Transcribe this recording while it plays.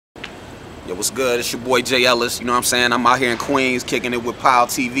Yo, what's good? It's your boy Jae Ellis. You know what I'm saying? I'm out here in Queens kicking it with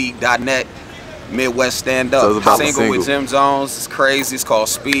POW-TV.net. Midwest Stand Up. So single with Jim Jones. It's crazy. It's called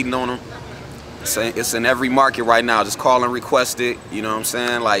Speeding on Him. It's in every market right now. Just call and request it. You know what I'm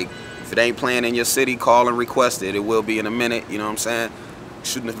saying? Like, if it ain't playing in your city, call and request it. It will be in a minute. You know what I'm saying?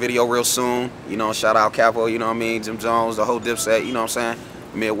 Shooting the video real soon. You know, shout out Capo, you know what I mean? Jim Jones, the whole Dipset, you know what I'm saying?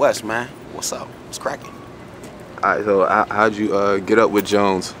 Midwest, man. What's up? What's cracking? All right, so how'd you get up with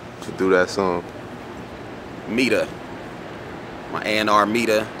Jones to do that song? Mita. My A&R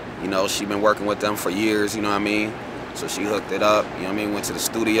Mita. You know, she been working with them for years, you know what I mean? So she hooked it up, you know what I mean? Went to the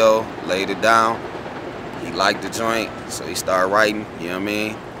studio, laid it down. He liked the joint, so he started writing, you know what I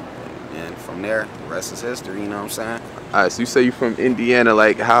mean? And from there, the rest is history, you know what I'm saying? All right, so you say you're from Indiana.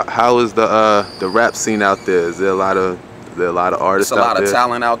 Like, how is the rap scene out there? Is there a lot of artists out there? It's a lot of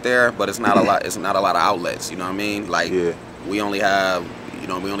talent out there, but it's not a lot. It's not a lot of outlets. You know what I mean? Like, yeah. We only have, you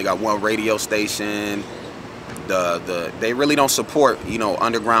know, we only got one radio station. They really don't support, you know,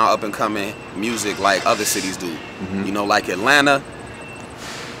 underground up and coming music like other cities do. Mm-hmm. You know, like Atlanta,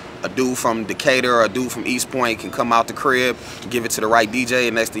 a dude from Decatur or a dude from East Point can come out the crib, give it to the right DJ,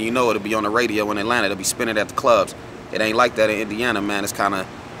 and next thing you know, it'll be on the radio in Atlanta. It'll be spinning at the clubs. It ain't like that in Indiana, man. It's kind of,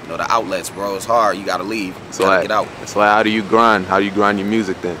 you know, the outlets, bro. It's hard. You gotta leave. You gotta get out. So how do you grind? How do you grind your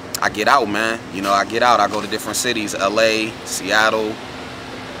music then? I get out, man. You know, I get out. I go to different cities: LA, Seattle,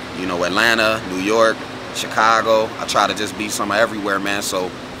 you know, Atlanta, New York, Chicago. I try to just be somewhere everywhere, man,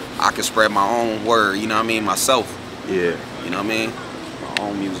 so I can spread my own word. You know what I mean? Myself. Yeah. You know what I mean? My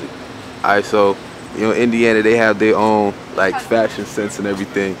own music. All right, so you know, Indiana, they have their own like fashion sense and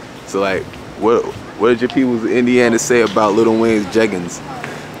everything. So like, what did your people in Indiana say about Lil Wayne's Jeggings?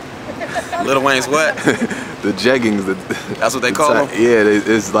 Lil Wayne's what? The Jeggings. That's what they call them? Yeah,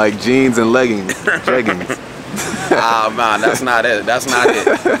 it's like jeans and leggings. Jeggings. Ah, man, that's not it. That's not it.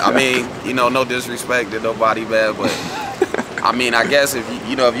 I mean, you know, no disrespect to nobody, man, but I mean, I guess if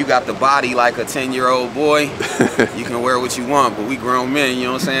you know, if you got the body like a 10-year-old boy, you can wear what you want. But we grown men, you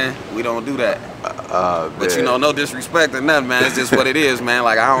know what I'm saying? We don't do that. But you know, no disrespect or nothing, man. It's just what it is, man.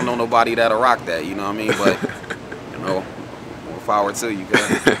 Like, I don't know nobody that'll rock that, you know what I mean? But you know, more power to you,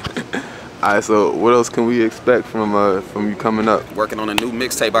 guys. All right, so what else can we expect from you coming up? Working on a new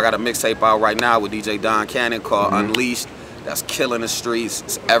mixtape. I got a mixtape out right now with DJ Don Cannon called Unleashed. That's killing the streets.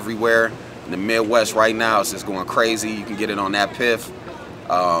 It's everywhere in the Midwest right now. It's just going crazy. You can get it on that Piff.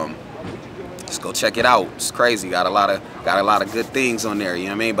 Just go check it out. It's crazy. Got a lot of good things on there. You know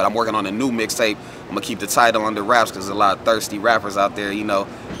what I mean? But I'm working on a new mixtape. I'm gonna keep the title under wraps because there's a lot of thirsty rappers out there. You know,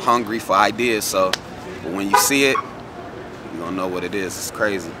 hungry for ideas. So, but when you see it, you're gonna know what it is. It's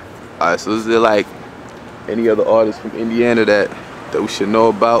crazy. All right, so is there like any other artists from Indiana that we should know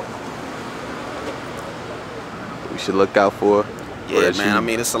about, that we should look out for? Yeah, man, I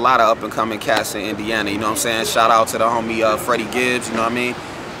mean, it's a lot of up-and-coming cats in Indiana, you know what I'm saying? Shout out to the homie Freddie Gibbs, you know what I mean?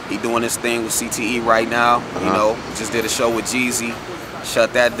 He doing his thing with CTE right now, you know. Just did a show with Jeezy,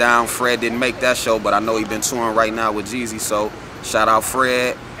 shut that down. Fred didn't make that show, but I know he been touring right now with Jeezy, so shout out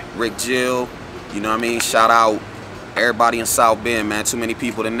Fred, Rick Jill, you know what I mean? Shout out everybody in South Bend, man. Too many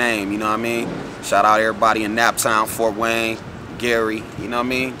people to name, you know what I mean? Shout out everybody in Naptown, Fort Wayne, Gary, you know what I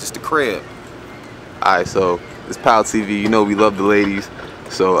mean? Just the crib. All right, so it's POW-TV. You know we love the ladies.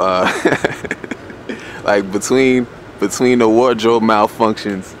 So, like between the wardrobe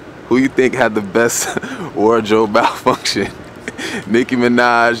malfunctions, who you think had the best wardrobe malfunction? Nicki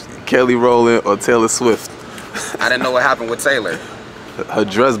Minaj, Kelly Rowland, or Taylor Swift? I didn't know what happened with Taylor. Her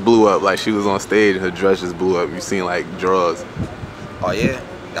dress blew up. Like, she was on stage and her dress just blew up. You seen like drawers. Oh yeah?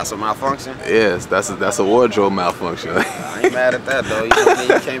 That's a malfunction? Yes, that's a wardrobe malfunction. I ain't mad at that though. You know what I mean?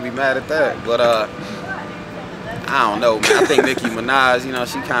 You can't be mad at that. But I don't know, man. I think Nicki Minaj, you know,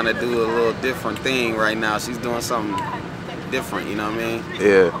 she kind of do a little different thing right now. She's doing something different, you know what I mean?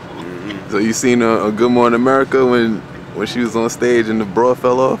 Yeah. So you seen a Good Morning America when she was on stage and the bra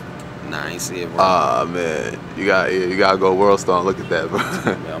fell off? Nah, I ain't see it, bro. Ah, man. You gotta go World Star and look at that, bro.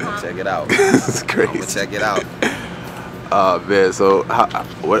 Yeah, I'm gonna check it out. It's crazy. I'm gonna check it out. Man, so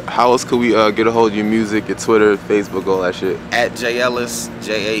how else could we get a hold of your music, your Twitter, Facebook, all that shit? At Jae Ellis,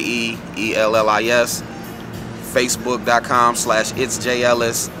 JAEELLIS,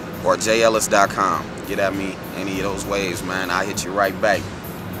 Facebook.com/itsjaeellis or jaeellis.com. Get at me any of those ways, man. I hit you right back.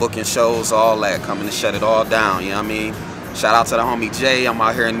 Booking shows, all that, coming to shut it all down, you know what I mean? Shout out to the homie Jay. I'm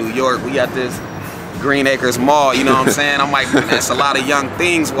out here in New York. We at this Green Acres Mall, you know what I'm saying? I'm like, there's a lot of young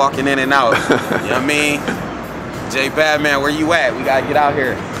things walking in and out. You know what I mean? Jay Badman, where you at? We gotta get out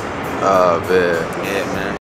here. Oh, man. Yeah, man.